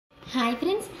Hi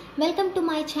friends, welcome to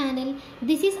my channel.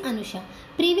 This is Anusha.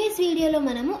 Previous video lo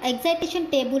manamu excitation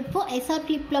table for SR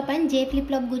flip-flop and J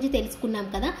flip-flop guరించి తెలుసుకున్నాం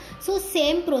కదా. So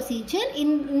same procedure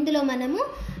ఇందులో మనము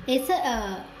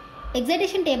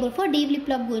excitation table for D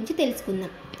flip-flop గురించి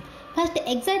తెలుసుకుందాం. First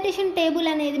excitation table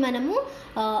అనేది మనము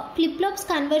flip flops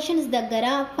conversions దగ్గర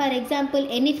for example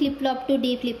any flip flop to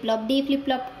D flip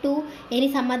flop to any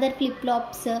some other flip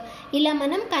flops ఇలా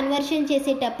మనం కన్వర్షన్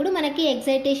చేసేటప్పుడు మనకి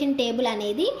ఎగ్జైటేషన్ టేబుల్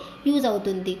అనేది యూజ్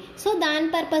అవుతుంది. సో దాని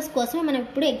పర్పస్ కోసమే మనం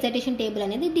ఇప్పుడు ఎగ్జైటేషన్ టేబుల్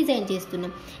అనేది డిజైన్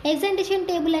చేస్తున్నాం. ఎగ్జైటేషన్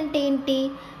టేబుల్ అంటే ఏంటి?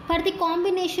 For the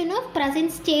combination of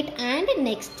present state and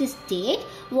next state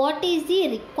what is the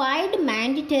required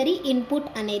mandatory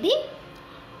input అనేది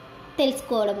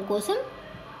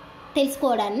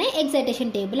తెలుసుకోవడాన్ని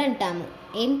ఎగ్జైటేషన్ టేబుల్ అంటాము.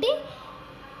 ఏంటి?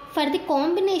 For the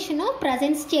combination of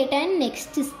present state and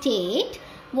next state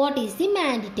what is the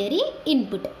mandatory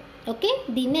input. Okay,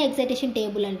 దీన్నే excitation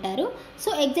table అంటారు.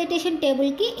 So excitation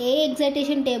టేబుల్కి ఏ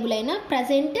excitation table అయినా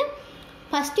present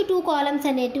first 2 columns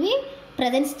అనేటివి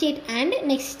present state and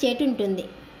next state ఉంటుంది.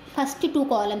 First 2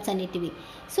 columns అనేటివి.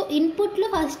 So ఇన్పుట్లో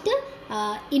first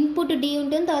input D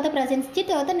ఉంటుంది, తర్వాత present state,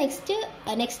 తర్వాత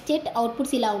నెక్స్ట్ స్టేట్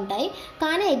అవుట్పుట్స్ ఇలా ఉంటాయి.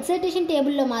 కానీ ఎగ్జైటేషన్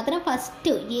టేబుల్లో మాత్రం ఫస్ట్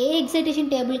ఏ ఎగ్జైటేషన్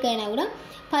టేబుల్కైనా కూడా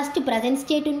ఫస్ట్ ప్రజెంట్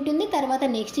స్టేట్ ఉంటుంది, తర్వాత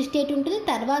నెక్స్ట్ స్టేట్ ఉంటుంది,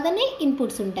 తర్వాతనే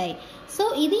ఇన్పుట్స్ ఉంటాయి. సో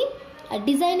ఇది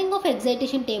డిజైనింగ్ ఆఫ్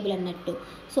ఎగ్జైటేషన్ టేబుల్ అన్నట్టు.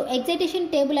 సో ఎగ్జైటేషన్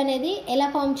టేబుల్ అనేది ఎలా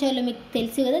ఫామ్ చేయాలో మీకు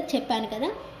తెలుసు కదా, చెప్పాను కదా.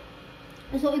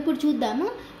 సో ఇప్పుడు చూద్దాము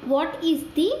what is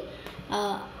the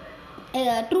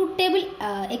truth table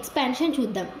expansion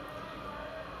చూద్దాం.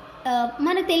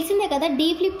 మనకు తెలిసిందే కదా, డీ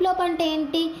ఫ్లిప్ ఫ్లాప్ అంటే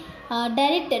ఏంటి?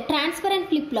 డైరెక్ట్ ట్రాన్స్పరెంట్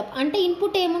ఫ్లిప్ ఫ్లాప్ అంటే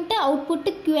ఇన్పుట్ ఏముంటే అవుట్పుట్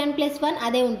QN+1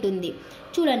 అదే ఉంటుంది.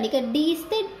 చూడండి, ఇక్కడ డి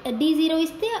ఇస్తే D0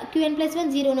 ఇస్తే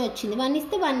QN+1 0నే వచ్చింది, 1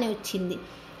 ఇస్తే 1నే వచ్చింది.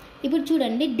 ఇప్పుడు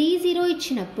చూడండి, D0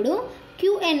 ఇచ్చినప్పుడు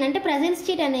QN అంటే ప్రజెంట్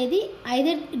స్టేట్ అనేది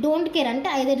ఐదర్ డోంట్ కేర్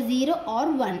అంటే ఐదర్ 0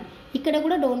 ఆర్ 1. ఇక్కడ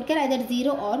కూడా డోంట్ కేర్ ఐదర్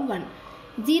 0 ఆర్ 1.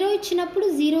 0 ఇచ్చినప్పుడు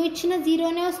 0 ఇచ్చినా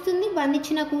 0నే వస్తుంది, 1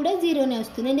 ఇచ్చినా కూడా 0నే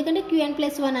వస్తుంది. ఎందుకంటే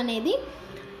QN+1 అనేది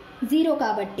 0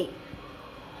 కాబట్టి.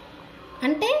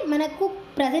 అంటే మనకు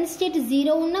ప్రజెంట్ స్టేట్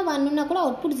 0 ఉన్నా 1 ఉన్నా కూడా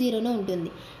అవుట్పుట్ 0నే ఉంటుంది.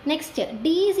 Next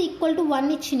D is equal to 1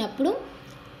 ఇచ్చినప్పుడు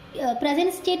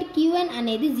ప్రజెంట్ స్టేట్ QN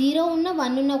అనేది 0 ఉన్నా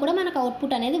 1 ఉన్నా కూడా మనకు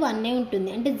అవుట్పుట్ అనేది 1నే ఉంటుంది.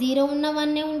 అంటే 0 ఉన్నా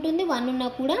 1నే ఉంటుంది, 1 ఉన్నా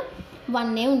కూడా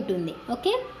 1నే ఉంటుంది.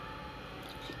 ఓకే,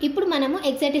 ఇప్పుడు మనము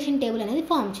ఎగ్జైటేషన్ టేబుల్ అనేది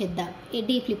ఫామ్ చేద్దాం. ఈ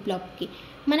డీ ఫ్లిప్ ఫ్లాప్కి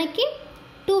మనకి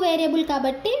 2 వేరియబుల్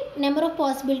కాబట్టి నెంబర్ ఆఫ్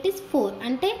పాసిబిలిటీస్ 4.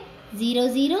 అంటే 0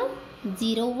 0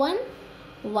 0 1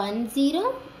 1 0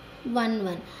 1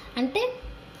 1. అంటే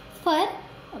for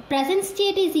present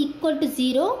state is equal to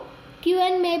 0,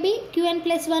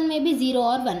 QN+1 may be 0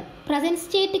 are 1. Present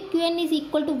state QN is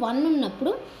equal to 1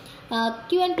 ఉన్నప్పుడు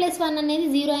QN+1 అనేది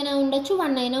 0 అయినా ఉండొచ్చు,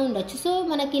 1 అయినా ఉండొచ్చు. సో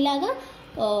మనకి ఇలాగా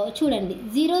చూడండి,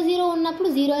 0 0 ఉన్నప్పుడు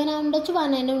 0 అయినా ఉండొచ్చు,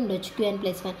 1 అయినా ఉండొచ్చు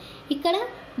QN+1. ఇక్కడ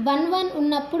 1 1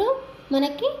 ఉన్నప్పుడు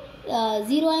మనకి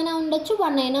 0 అయినా ఉండొచ్చు,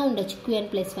 1 అయినా ఉండొచ్చు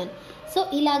QN+1. సో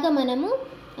ఇలాగా మనము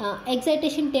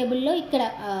ఎగ్జైటేషన్ టేబుల్లో ఇక్కడ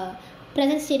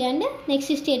present state and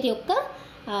next state యొక్క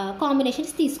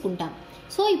కాంబినేషన్స్ తీసుకుంటాం.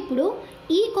 సో ఇప్పుడు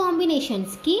ఈ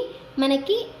కాంబినేషన్స్కి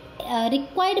మనకి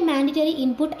రిక్వైర్డ్ మ్యాండేటరీ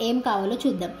ఇన్పుట్ ఏం కావాలో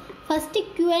చూద్దాం. First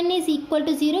QN is equal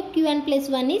to 0,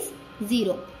 QN+1 is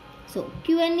 0. So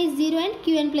QN is 0 and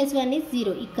QN+1 is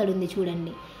 0. ఇక్కడ ఉంది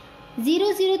చూడండి, 0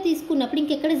 0 తీసుకున్నప్పుడు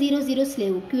ఇంకెక్కడ 0 0s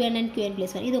లేవు. QN అండ్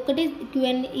QN+1 ఇది ఒక్కటే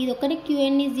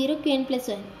QN ఈజ్ 0,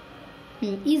 QN+1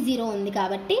 ఈ 0 ఉంది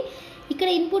కాబట్టి ఇక్కడ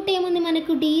ఇన్పుట్ ఏముంది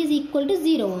మనకు? D ఈజ్ ఈక్వల్ టు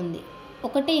 0 ఉంది,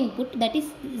 ఒకటే ఇన్పుట్ దట్ ఈస్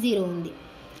 0 ఉంది.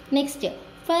 Next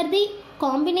for the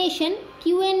combination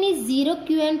QN is 0,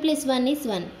 QN+1 is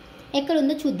 1. ఎక్కడ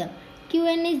ఉందో చూద్దాం.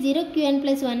 QN is 0,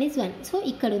 QN+1 is 1. So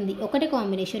ఇక్కడ ఉంది, ఒకటే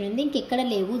కాంబినేషన్ ఉంది, ఇంకెక్కడ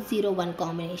లేవు 0 1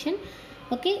 కాంబినేషన్.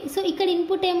 ఓకే, సో ఇక్కడ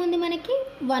ఇన్పుట్ ఏముంది మనకి?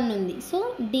 1 ఉంది. So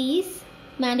D is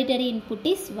mandatory input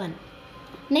is 1.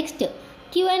 Next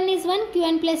QN is 1,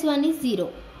 QN+1 is 0.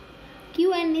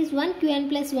 QN is 1,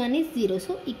 QN+1 is 0.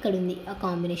 So ఇక్కడ ఉంది ఆ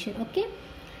కాంబినేషన్. ఓకే,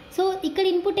 సో ఇక్కడ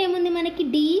ఇన్పుట్ ఏముంది మనకి?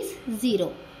 D is 0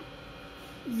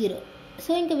 0.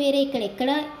 సో ఇంకా వేరే ఇక్కడ ఎక్కడ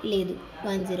లేదు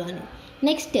 1 0 అని.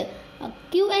 Next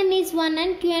QN is 1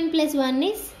 and QN+1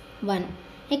 is 1.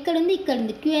 ఎక్కడుంది? ఇక్కడ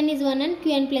ఉంది, QN is 1 and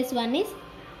QN+1 is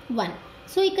 1.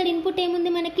 So ఇక్కడ ఇన్పుట్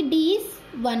ఏముంది మనకి? D ఈజ్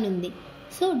 1 ఉంది.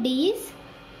 సో D ఈజ్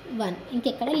 1,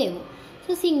 ఇంకెక్కడ లేవు.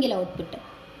 So single output.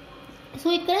 సో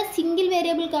ఇక్కడ సింగిల్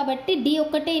వేరియబుల్ కాబట్టి D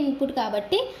ఒక్కటే ఇన్పుట్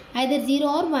కాబట్టి ఐదర్ 0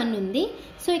 ఆర్ 1 ఉంది.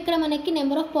 సో ఇక్కడ మనకి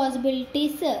నెంబర్ ఆఫ్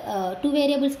పాసిబిలిటీస్ 2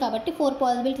 వేరియబుల్స్ కాబట్టి 4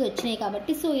 పాసిబిలిటీస్ వచ్చినాయి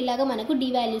కాబట్టి సో ఇలాగా మనకు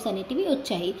D వాల్యూస్ అనేటివి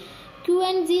వచ్చాయి.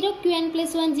 QN 0,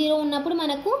 QN+1 0 ఉన్నప్పుడు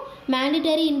మనకు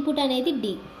మ్యాండేటరీ ఇన్పుట్ అనేది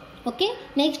D. Okay,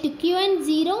 next QN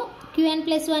 0,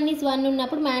 QN+1 is 1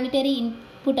 ఉన్నప్పుడు మ్యాండేటరీ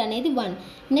ఇన్పుట్ అనేది 1.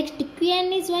 Next qn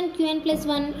is 1, qn plus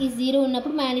 1 is 0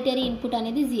 ఉన్నప్పుడు మ్యాండేటరీ ఇన్పుట్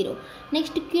అనేది 0.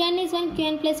 Next qn is 1,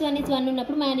 qn plus 1 is 1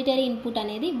 ఉన్నప్పుడు మ్యాండేటరీ ఇన్పుట్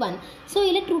అనేది 1. సో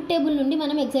ఇలా ట్రూత్ టేబుల్ నుండి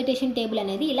మనం ఎగ్జైటేషన్ టేబుల్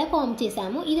అనేది ఇలా ఫామ్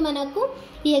చేసాము. ఇది మనకు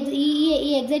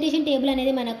ఈ ఎగ్జైటేషన్ టేబుల్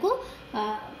అనేది మనకు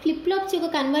ఫ్లిప్ ఫ్లాప్స్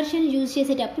యొక్క కన్వర్షన్ యూజ్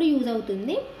చేసేటప్పుడు యూజ్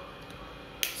అవుతుంది.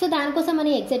 సో దానికోసం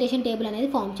మనం ఎగ్జైటేషన్ టేబుల్ అనేది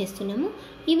ఫామ్ చేస్తున్నాము.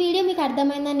 ఈ వీడియో మీకు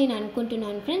అర్థమైందని నేను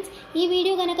అనుకుంటున్నాను ఫ్రెండ్స్. ఈ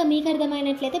వీడియో కనుక మీకు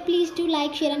అర్థమైనట్లయితే please to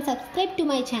like, share and subscribe to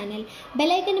my channel.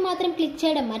 Bell icon మాత్రం క్లిక్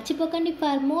చేయడం మర్చిపోకండి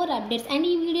ఫర్ మోర్ అప్డేట్స్. అండ్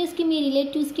ఈ వీడియోస్కి మీ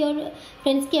రిలేటివ్స్కి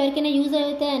ఫ్రెండ్స్కి ఎవరికైనా యూజ్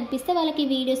అవుతాయి అనిపిస్తే వాళ్ళకి ఈ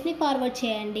వీడియోస్ని ఫార్వర్డ్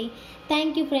చేయండి.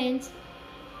 Thank you friends.